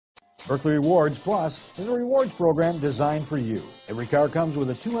Buerkle Rewards Plus is a rewards program designed for you. Every car comes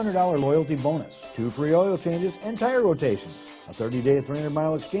with a $200 loyalty bonus, 2 free oil changes and tire rotations, a 30-day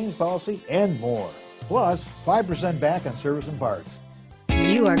 300-mile exchange policy, and more. Plus, 5% back on service and parts.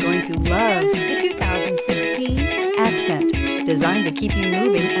 You are going to love the 2016 Accent. Designed to keep you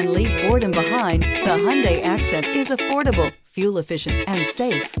moving and leave boredom behind, the Hyundai Accent is affordable, fuel-efficient, and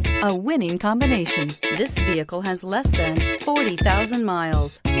safe. A winning combination. This vehicle has less than 40,000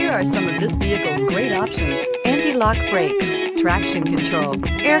 miles. Here are some of this vehicle's great options: anti-lock brakes, traction control,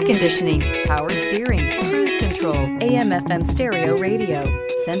 air conditioning, power steering, cruise control, AM/FM stereo radio,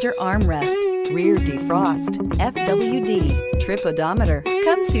 center armrest, rear defrost, FWD, trip odometer.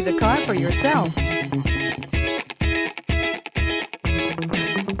 Come see the car for yourself.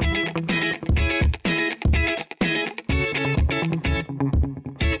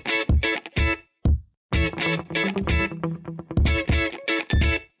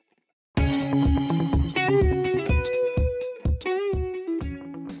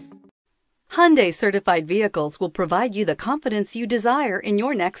 Hyundai certified vehicles will provide you the confidence you desire in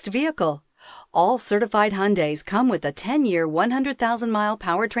your next vehicle. All certified Hyundais come with a 10-year, 100,000-mile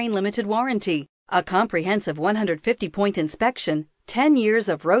powertrain limited warranty, a comprehensive 150-point inspection, 10 years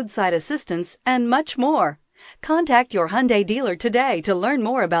of roadside assistance, and much more. Contact your Hyundai dealer today to learn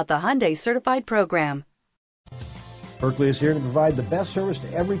more about the Hyundai certified program. Buerkle is here to provide the best service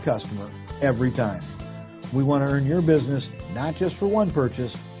to every customer, every time. We want to earn your business, not just for one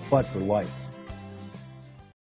purchase, but for life.